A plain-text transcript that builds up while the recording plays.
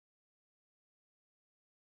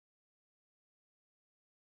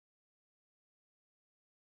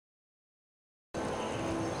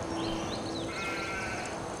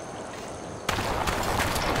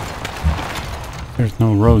There's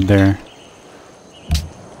no road there.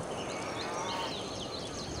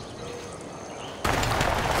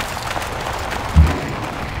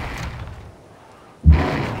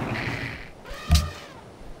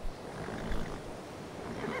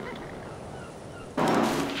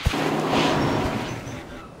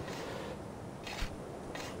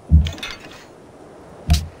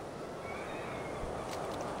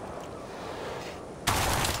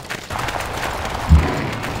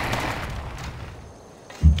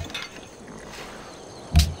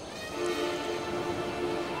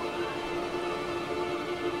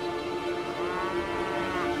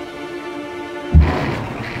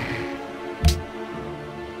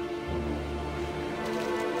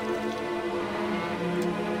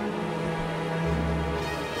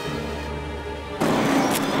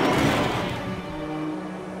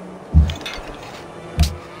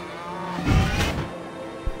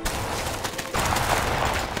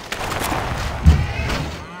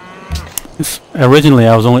 Originally,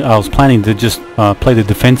 I was planning to just play the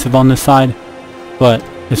defensive on this side, but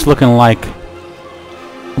it's looking like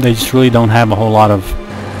they just really don't have a whole lot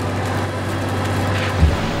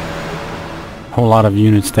of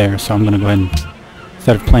units there. So I'm gonna go ahead and,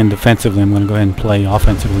 instead of playing defensively, I'm gonna go ahead and play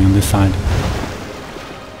offensively on this side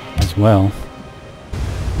as well.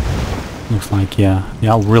 Looks like yeah,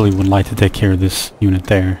 I really would like to take care of this unit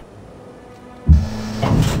there.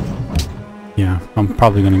 Yeah, I'm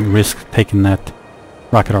probably going to risk taking that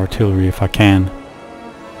rocket artillery if I can.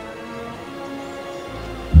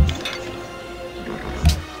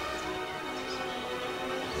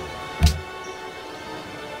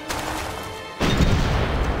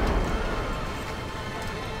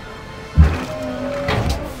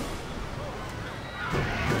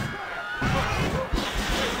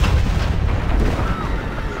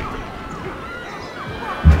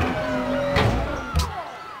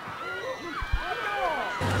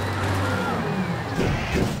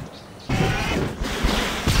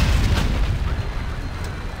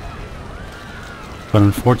 But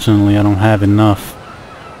unfortunately, I don't have enough.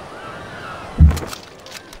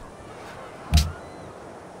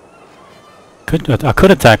 I could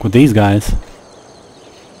attack with these guys.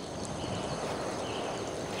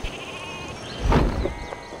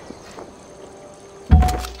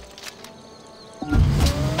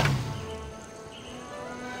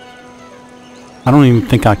 I don't even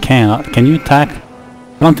think I can. Can you attack?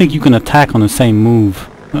 I don't think you can attack on the same move.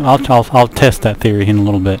 I'll test that theory in a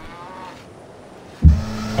little bit.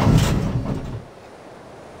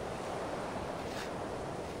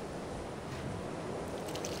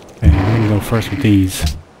 First with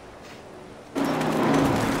these.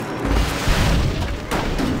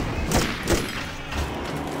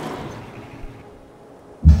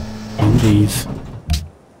 And these.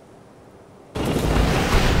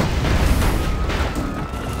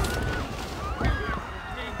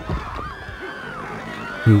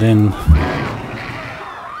 And then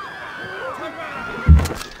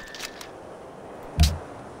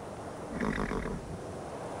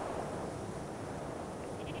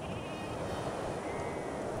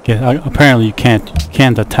apparently you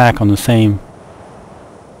can't attack on the same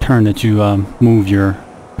turn that you move your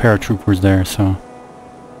paratroopers there, so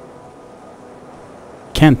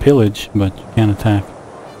can pillage, but you can't attack.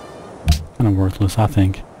 Kind of worthless, I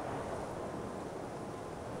think.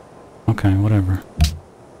 Okay, whatever.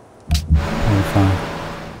 Fine.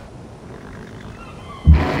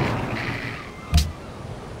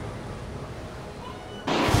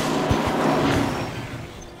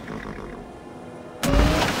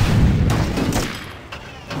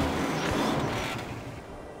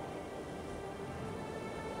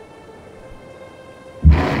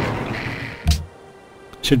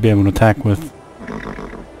 Should be able to attack with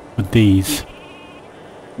these.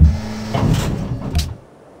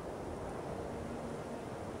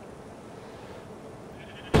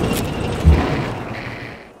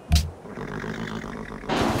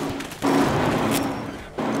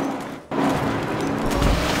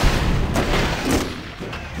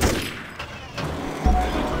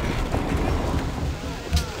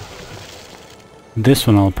 This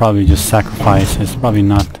one I'll probably just sacrifice. It's probably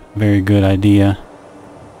not a very good idea,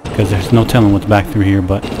 because there's no telling what's back through here,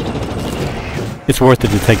 but it's worth it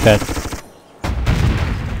to take that.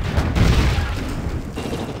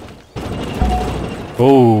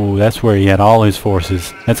 Oh, that's where he had all his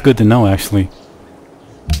forces. That's good to know, actually.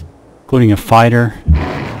 Including a fighter.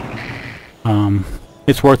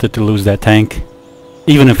 It's worth it to lose that tank.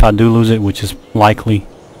 Even if I do lose it, which is likely.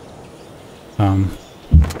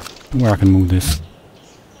 Where I can move this.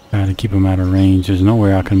 To keep him out of range. There's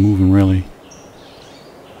nowhere I can move him, really.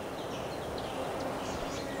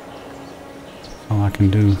 So can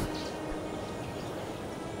do.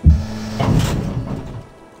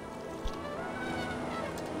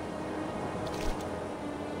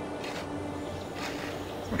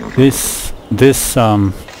 This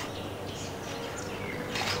okay,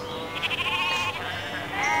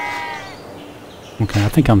 I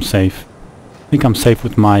think I'm safe. I think I'm safe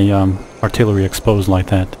with my artillery exposed like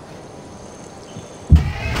that.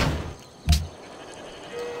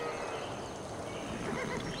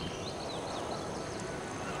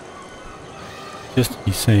 Just to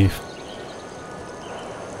be safe.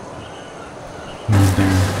 And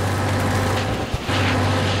then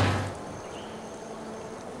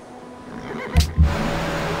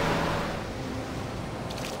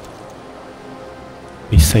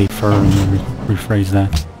be safer, and rephrase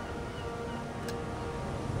that.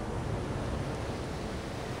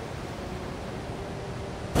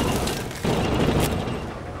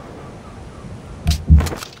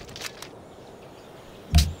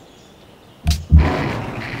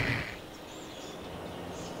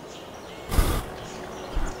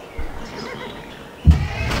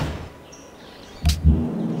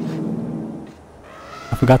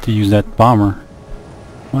 I forgot to use that bomber.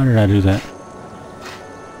 Why did I do that?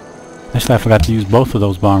 Actually, I forgot to use both of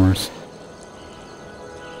those bombers.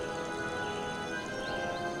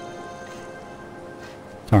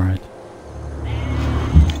 It's alright.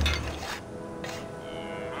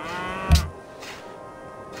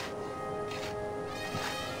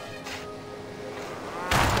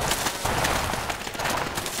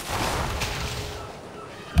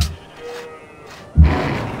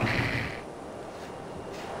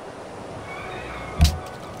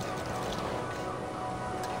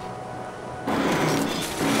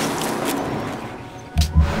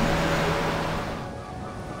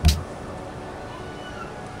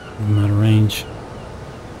 I'm out of range.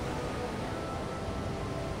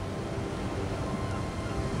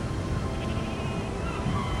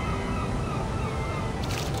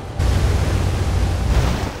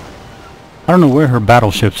 I don't know where her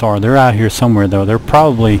battleships are. They're out here somewhere though. They're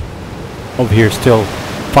probably over here still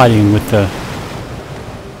fighting with the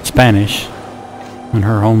Spanish when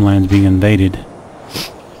her homeland's being invaded.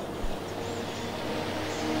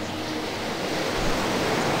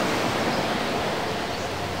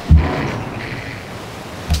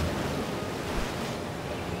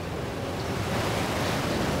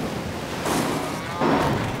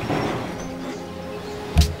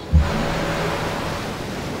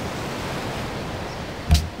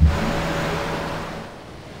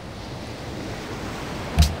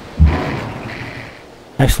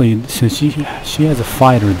 Actually, since she has a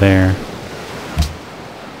fighter there,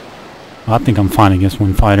 I think I'm fine against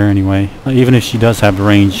one fighter anyway. Even if she does have the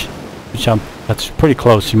range, which that's pretty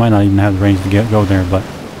close. She might not even have the range to go there, but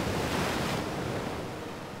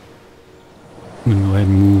I'm gonna go ahead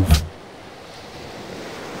and move.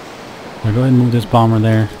 I'll go ahead and move this bomber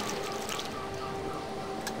there.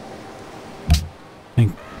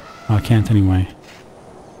 I can't anyway.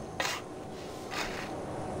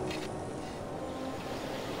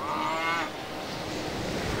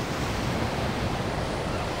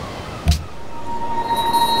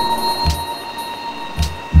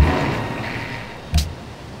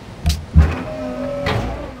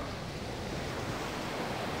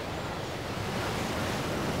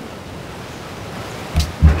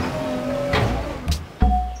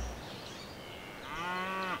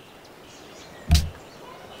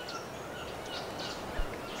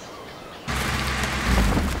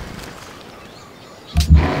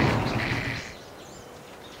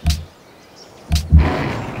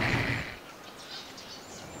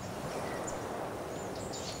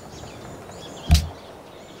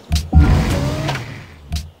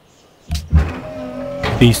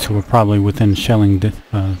 These two are probably within shelling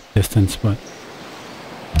distance, but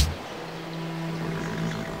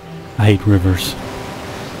I hate rivers.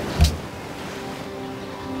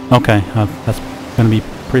 Okay, that's gonna be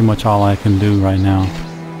pretty much all I can do right now.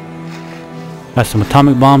 Got some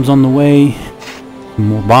atomic bombs on the way, some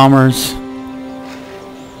more bombers.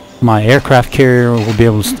 My aircraft carrier will be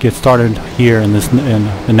able to get started here in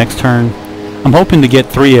the next turn. I'm hoping to get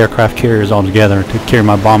 3 aircraft carriers altogether to carry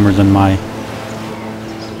my bombers and my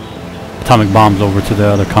atomic bombs over to the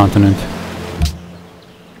other continent.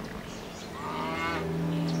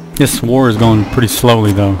 This war is going pretty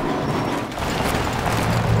slowly though.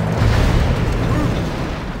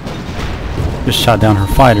 Just shot down her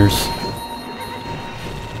fighters.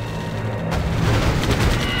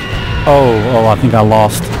 Oh, I think I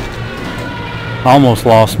lost. I almost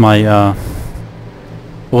lost my, I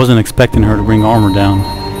wasn't expecting her to bring armor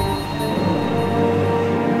down.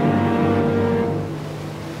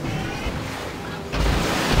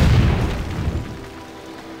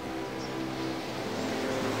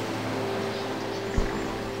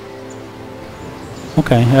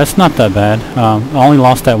 Okay, that's not that bad. I only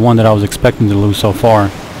lost that one that I was expecting to lose so far.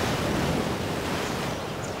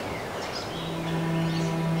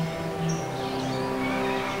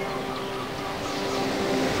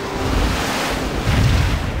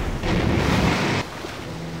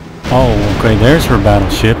 Oh, okay, there's her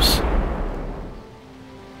battleships.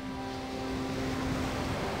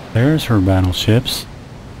 There's her battleships.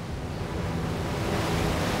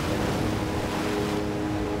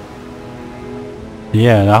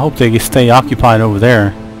 Yeah, I hope they stay occupied over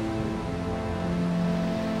there.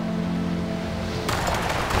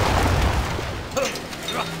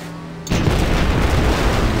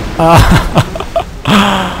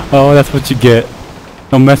 Oh, that's what you get.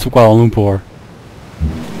 Don't mess with Kuala Lumpur.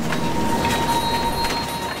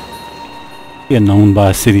 Getting owned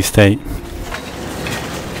by a city-state.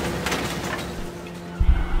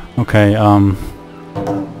 Okay,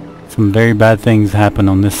 some very bad things happen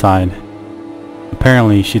on this side.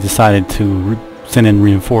 Apparently she decided to send in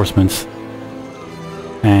reinforcements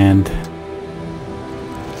and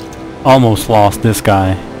almost lost this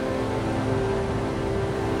guy.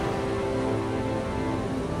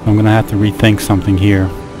 I'm gonna have to rethink something here.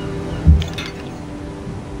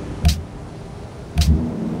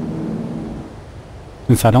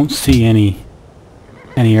 Since I don't see any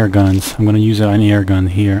air guns, I'm gonna use an air gun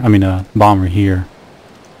here. I mean a bomber here.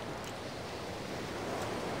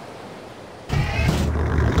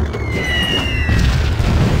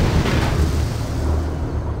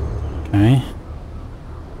 Okay,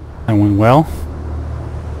 that went well.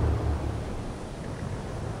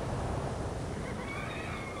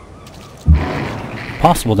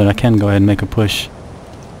 Possible that I can go ahead and make a push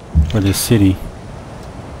for this city.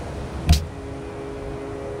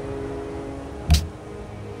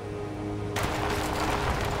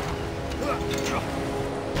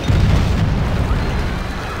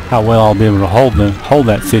 How well I'll be able to hold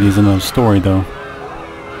that city is another story, though.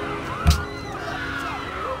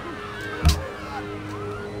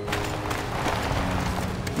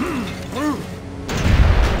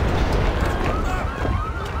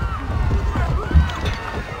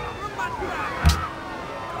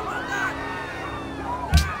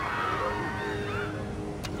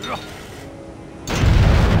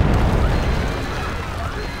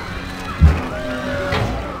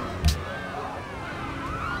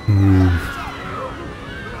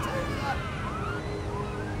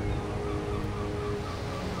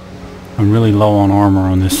 I'm really low on armor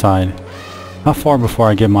on this side. How far before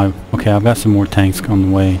I get my... Okay, I've got some more tanks on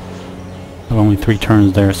the way. I have only 3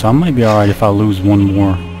 turns there, so I might be alright if I lose one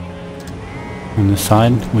more on this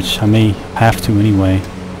side, which I may have to anyway.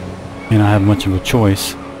 May not have much of a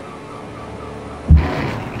choice.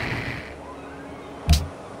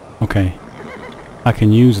 Okay. I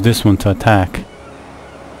can use this one to attack.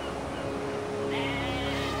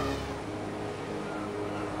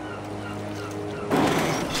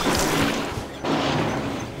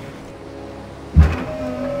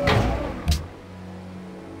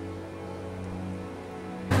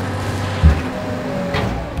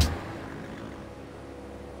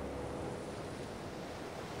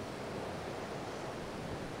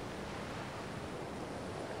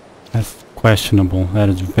 That's questionable. That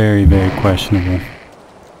is very, very questionable.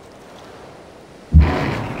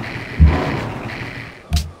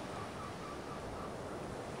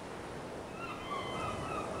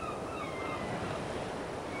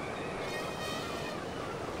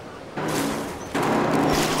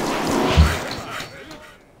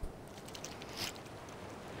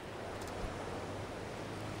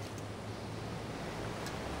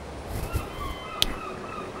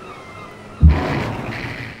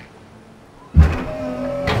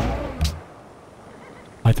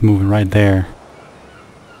 Moving right there.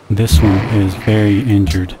 This one is very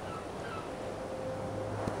injured.